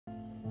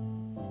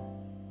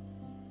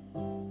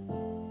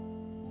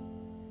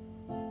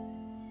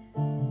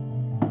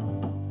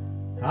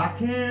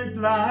can't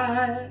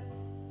lie.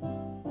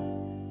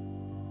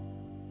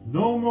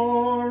 No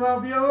more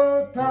of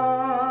your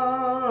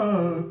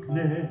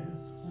darkness.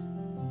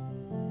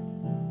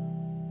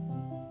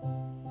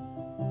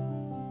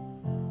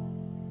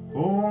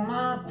 All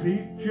my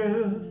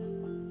pictures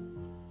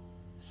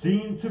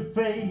seem to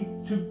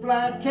fade to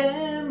black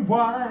and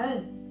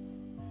white.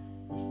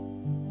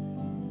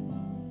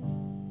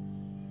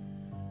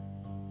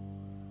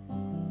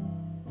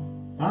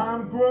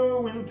 I'm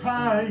growing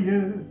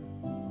tired,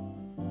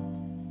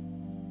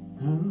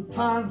 and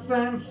time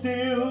stands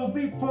still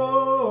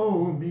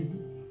before me.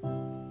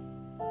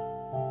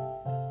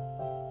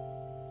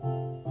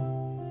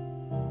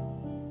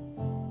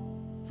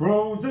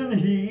 Frozen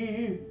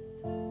here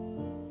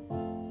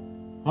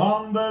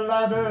on the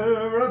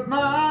ladder of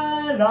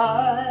my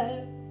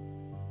life.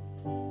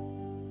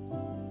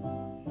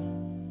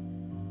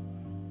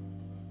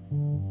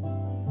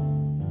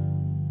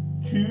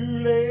 Too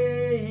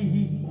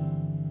late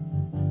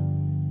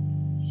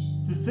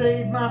to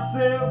save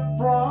myself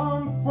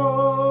from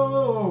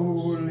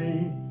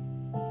falling.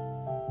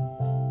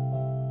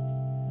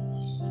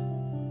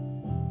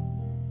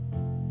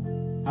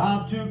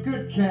 I took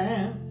a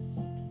chance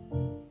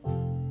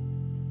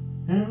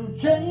and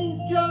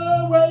changed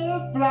your way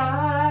of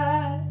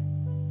life.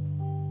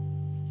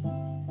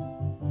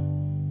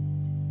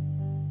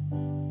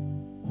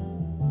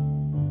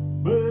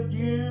 But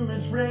you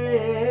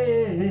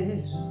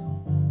misread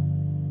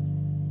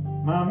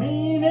my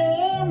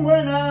meaning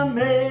when I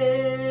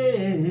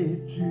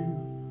met you.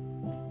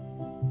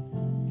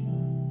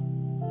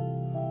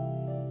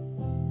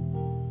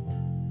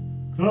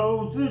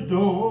 Closed the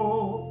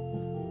door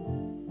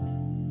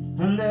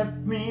and left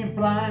me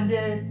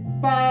blinded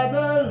by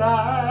the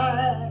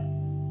light.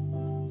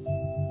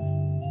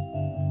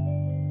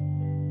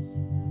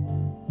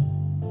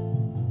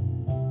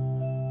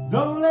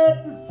 Don't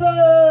let the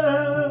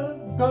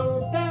sun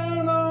go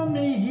down on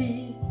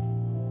me.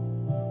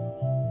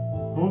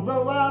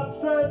 Although I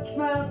search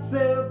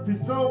myself,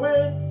 it's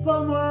always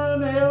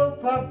someone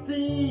else I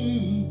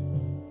see.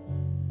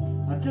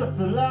 I just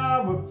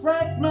allow a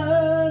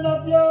fragment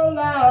of your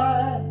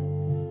life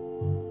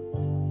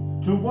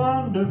to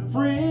wander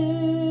free.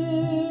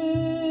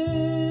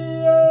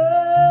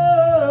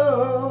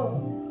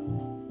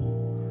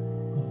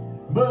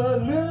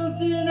 But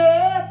losing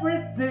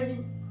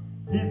everything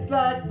is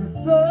like the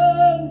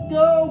sun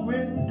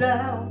going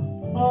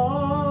down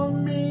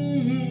on me.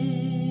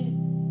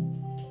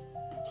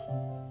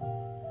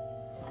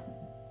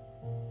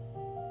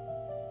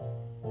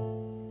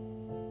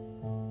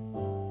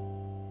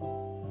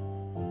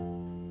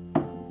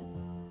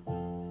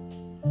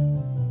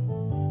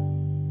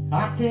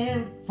 I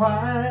can't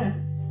find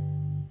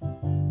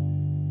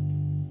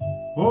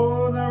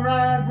the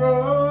right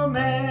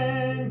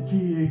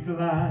romantic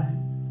line.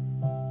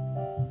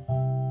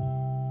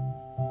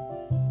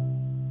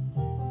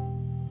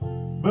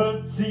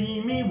 But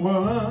see me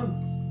once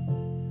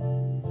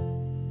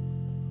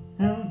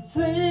and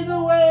see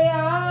the way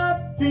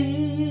I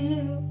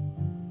feel.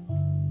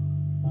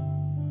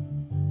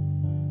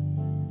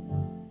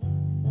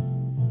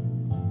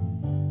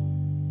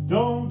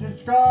 Don't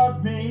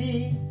discard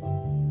me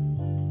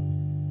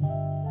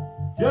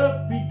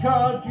just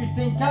because you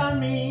think I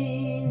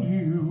mean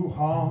you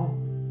harm.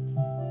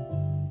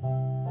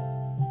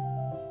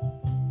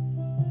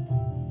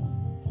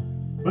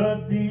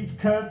 But these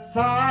cuts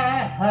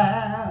I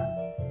have,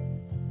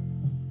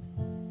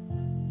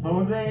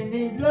 oh, they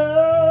need love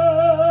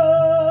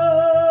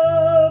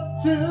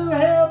to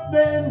help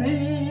them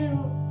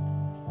heal.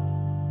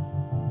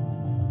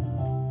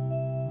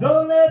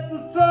 Don't let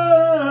the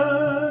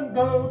sun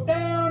go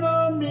down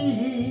on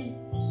me.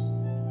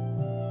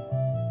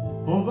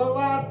 Although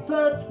I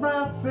search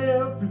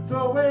myself, it's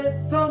always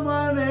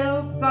someone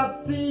else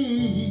I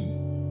see.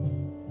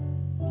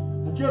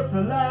 I just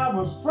allow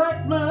a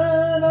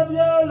fragment of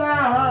your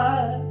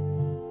life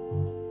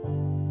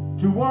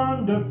to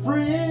wander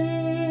free.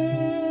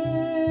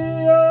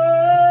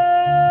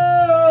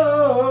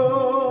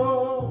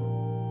 Oh,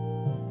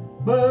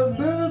 but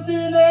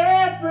losing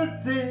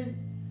everything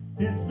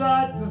is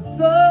like the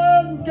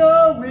sun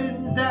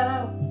going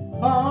down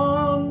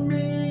on me.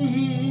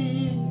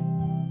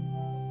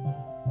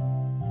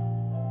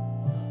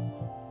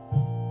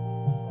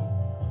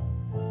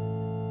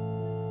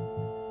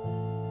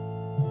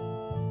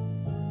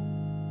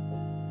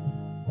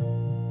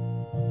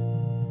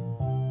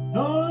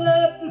 Don't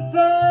let the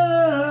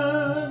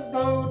sun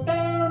go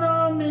down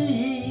on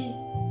me.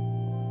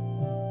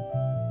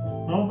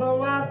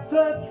 Although I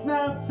search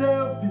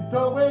myself, it's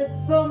always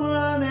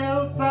someone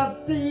else I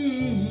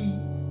see.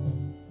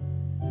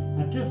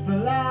 I just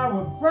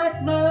allow a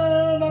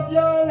fragment of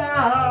your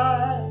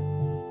life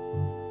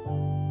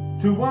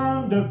to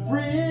wander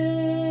free.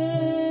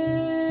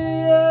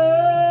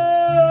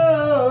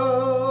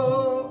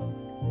 Oh,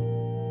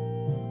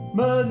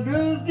 but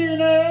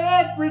losing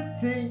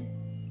everything,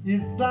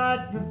 it's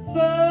like the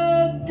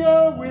sun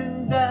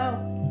going down